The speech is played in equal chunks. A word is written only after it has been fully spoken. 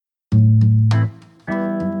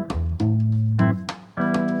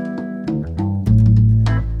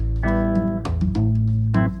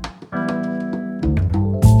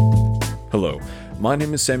My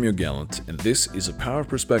name is Samuel Gallant, and this is A Power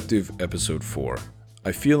Perspective, Episode 4.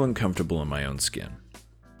 I feel uncomfortable in my own skin.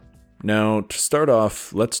 Now, to start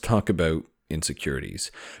off, let's talk about insecurities,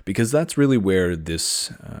 because that's really where this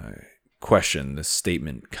this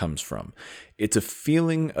statement comes from. It's a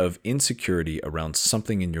feeling of insecurity around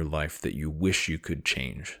something in your life that you wish you could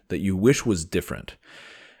change, that you wish was different.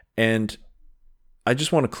 And I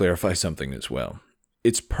just want to clarify something as well.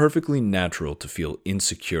 It's perfectly natural to feel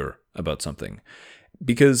insecure about something,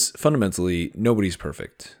 because fundamentally, nobody's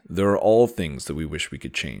perfect. There are all things that we wish we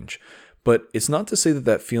could change. But it's not to say that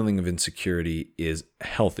that feeling of insecurity is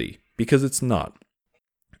healthy, because it's not.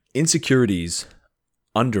 Insecurities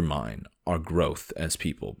undermine our growth as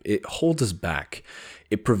people. It holds us back.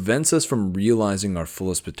 It prevents us from realizing our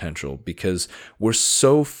fullest potential because we're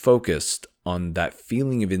so focused on that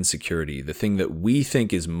feeling of insecurity, the thing that we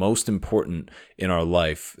think is most important in our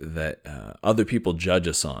life that other people judge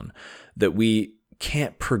us on, that we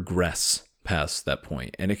can't progress past that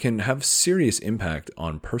point. And it can have serious impact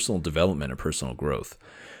on personal development and personal growth.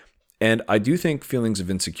 And I do think feelings of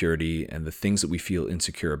insecurity and the things that we feel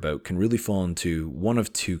insecure about can really fall into one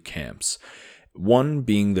of two camps. One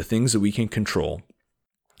being the things that we can control,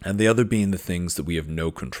 and the other being the things that we have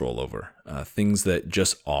no control over, things that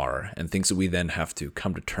just are, and things that we then have to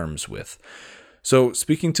come to terms with. So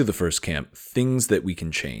speaking to the first camp, things that we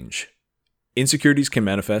can change. Insecurities can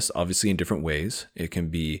manifest obviously in different ways. It can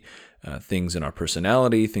be things in our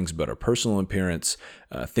personality, things about our personal appearance,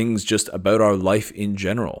 things just about our life in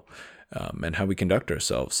general, and how we conduct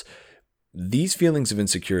ourselves. These feelings of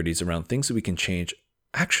insecurities around things that we can change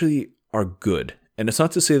actually are good. And it's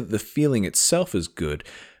not to say that the feeling itself is good,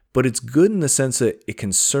 but it's good in the sense that it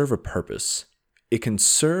can serve a purpose. It can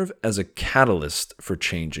serve as a catalyst for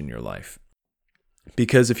change in your life.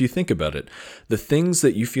 Because if you think about it, the things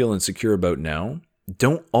that you feel insecure about now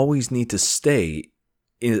don't always need to stay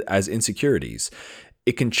as insecurities.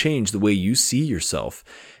 It can change the way you see yourself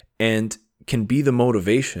and can be the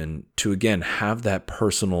motivation to, again, have that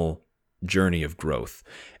personal journey of growth.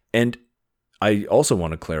 And I also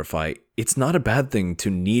want to clarify, it's not a bad thing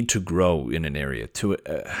to need to grow in an area, to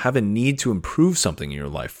have a need to improve something in your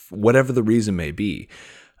life, whatever the reason may be.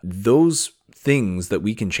 Those things that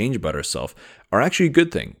we can change about ourselves are actually a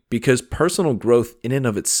good thing, because personal growth in and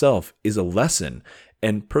of itself is a lesson,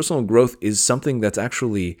 and personal growth is something that's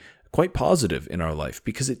actually quite positive in our life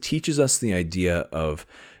because it teaches us the idea of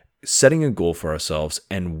setting a goal for ourselves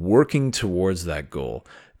and working towards that goal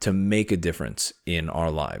to make a difference in our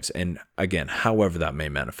lives. And again, however that may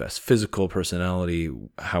manifest, physical, personality,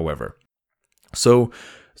 however. So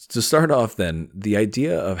to start off then, the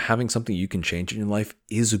idea of having something you can change in your life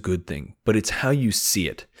is a good thing, but it's how you see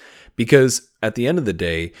it. Because at the end of the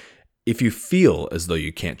day, if you feel as though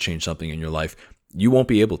you can't change something in your life, you won't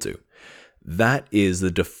be able to. That is the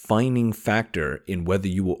defining factor in whether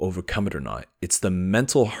you will overcome it or not. It's the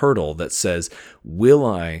mental hurdle that says, will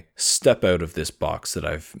I step out of this box that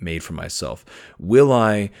I've made for myself? Will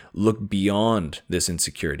I look beyond this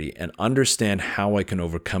insecurity and understand how I can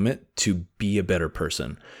overcome it to be a better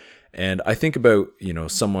person? And I think about,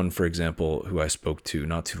 someone, for example, who I spoke to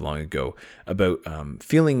not too long ago about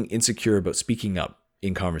feeling insecure about speaking up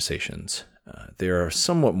in conversations. They are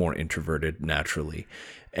somewhat more introverted naturally.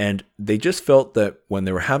 And they just felt that when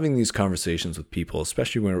they were having these conversations with people,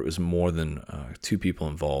 especially when it was more than two people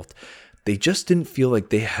involved, they just didn't feel like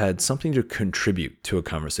they had something to contribute to a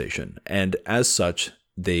conversation. And as such,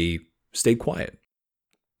 they stayed quiet.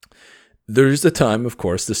 There's a time, of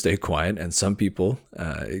course, to stay quiet, and some people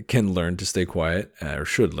can learn to stay quiet, or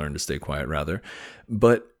should learn to stay quiet, rather.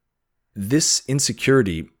 But this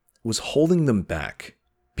insecurity was holding them back,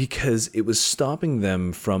 because it was stopping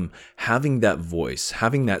them from having that voice,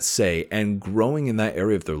 having that say, and growing in that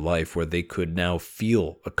area of their life where they could now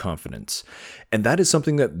feel a confidence. And that is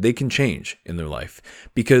something that they can change in their life,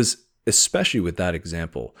 because especially with that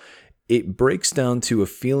example, it breaks down to a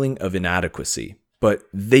feeling of inadequacy. But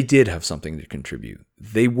they did have something to contribute.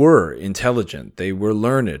 They were intelligent, they were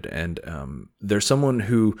learned, and they're someone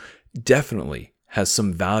who definitely has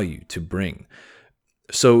some value to bring.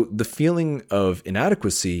 So the feeling of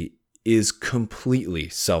inadequacy is completely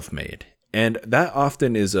self-made. And that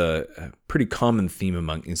often is a pretty common theme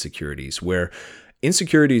among insecurities, where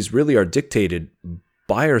insecurities really are dictated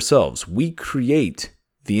by ourselves. We create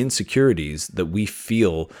the insecurities that we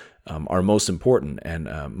feel are most important and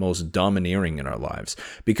most domineering in our lives.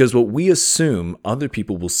 Because what we assume other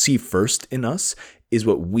people will see first in us is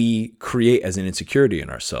what we create as an insecurity in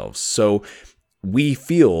ourselves. So we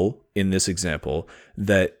feel, in this example,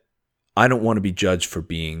 that I don't want to be judged for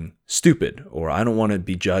being stupid, or I don't want to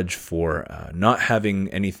be judged for not having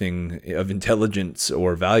anything of intelligence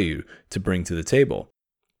or value to bring to the table.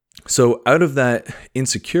 So out of that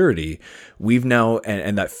insecurity, we've now,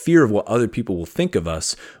 and that fear of what other people will think of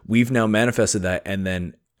us, we've now manifested that, and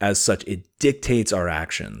then as such, it dictates our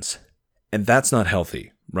actions. And that's not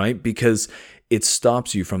healthy, right? Because it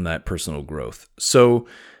stops you from that personal growth. So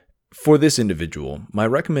for this individual, my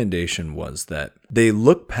recommendation was that they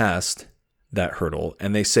look past that hurdle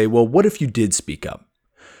and they say, well, what if you did speak up?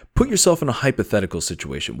 Put yourself in a hypothetical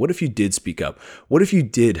situation. What if you did speak up? What if you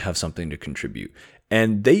did have something to contribute?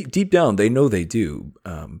 And they, deep down, they know they do,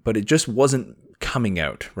 but it just wasn't coming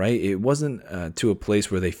out, right? It wasn't to a place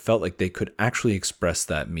where they felt like they could actually express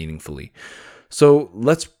that meaningfully. So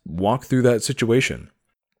let's walk through that situation.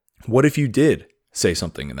 What if you did say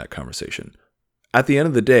something in that conversation? At the end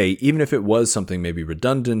of the day, even if it was something maybe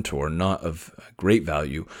redundant or not of great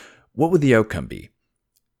value, what would the outcome be?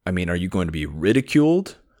 I mean, are you going to be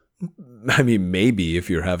ridiculed? I mean, maybe if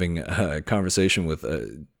you're having a conversation with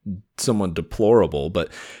someone deplorable,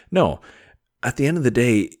 but no, at the end of the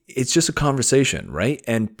day, it's just a conversation, right?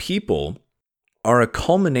 And people are a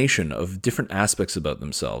culmination of different aspects about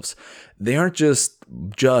themselves. They aren't just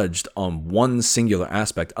judged on one singular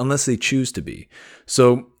aspect unless they choose to be.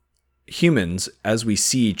 So humans, as we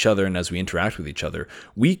see each other and as we interact with each other,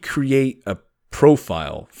 we create a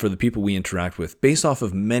profile for the people we interact with based off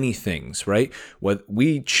of many things, right? What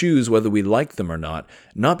we choose whether we like them or not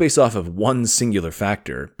based off of one singular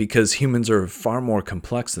factor, because humans are far more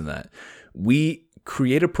complex than that. We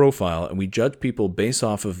create a profile and we judge people based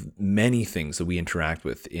off of many things that we interact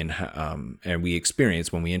with and we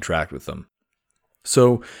experience when we interact with them.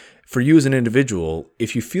 So for you as an individual,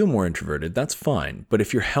 if you feel more introverted, that's fine. But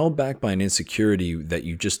if you're held back by an insecurity that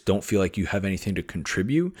you just don't feel like you have anything to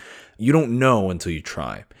contribute, you don't know until you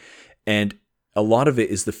try. And a lot of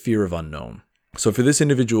it is the fear of unknown. So for this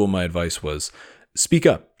individual, my advice was speak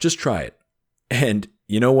up, just try it. And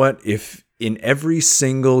you know what? If in every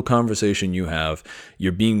single conversation you have,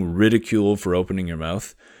 you're being ridiculed for opening your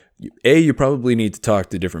mouth, A, you probably need to talk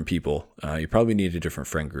to different people. You probably need a different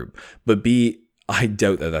friend group. But B, I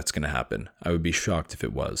doubt that that's going to happen. I would be shocked if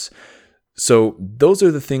it was. So those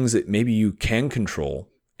are the things that maybe you can control,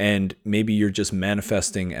 and maybe you're just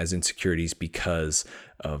manifesting as insecurities because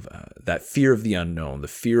of that fear of the unknown, the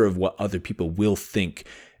fear of what other people will think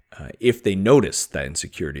if they notice that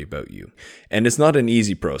insecurity about you. And it's not an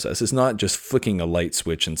easy process. It's not just flicking a light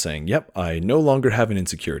switch and saying, yep, I no longer have an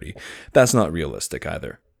insecurity. That's not realistic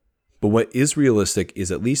either. But what is realistic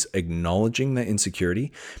is at least acknowledging that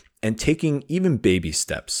insecurity and taking even baby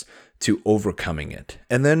steps to overcoming it.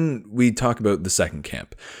 And then we talk about the second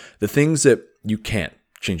camp, the things that you can't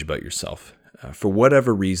change about yourself for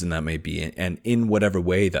whatever reason that may be and in whatever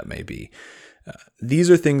way that may be.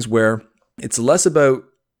 These are things where it's less about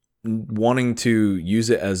wanting to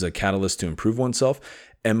use it as a catalyst to improve oneself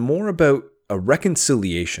and more about a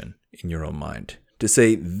reconciliation in your own mind to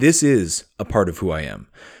say, this is a part of who I am.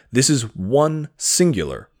 This is one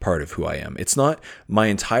singular part of who I am. It's not my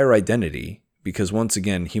entire identity, because once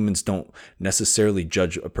again, humans don't necessarily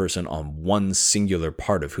judge a person on one singular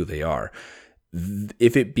part of who they are.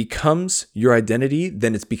 If it becomes your identity,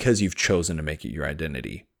 then it's because you've chosen to make it your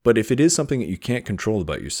identity. But if it is something that you can't control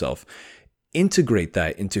about yourself, integrate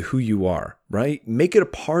that into who you are, right? Make it a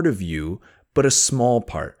part of you, but a small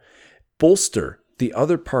part. Bolster the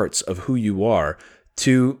other parts of who you are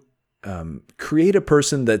to create a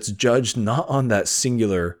person that's judged not on that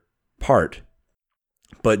singular part,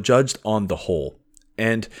 but judged on the whole.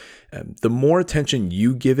 And the more attention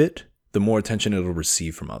you give it, the more attention it'll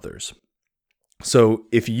receive from others. So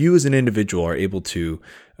if you as an individual are able to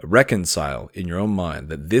reconcile in your own mind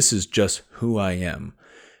that this is just who I am,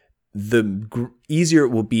 the easier it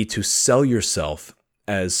will be to sell yourself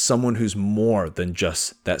as someone who's more than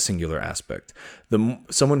just that singular aspect.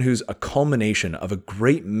 Someone who's a culmination of a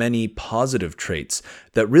great many positive traits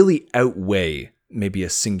that really outweigh maybe a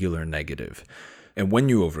singular negative. And when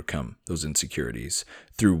you overcome those insecurities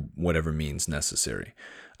through whatever means necessary,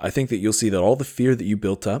 I think that you'll see that all the fear that you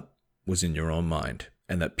built up was in your own mind,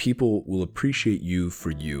 and that people will appreciate you for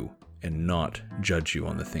you and not judge you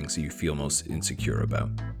on the things that you feel most insecure about.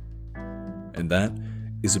 And that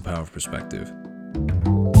is the power of perspective.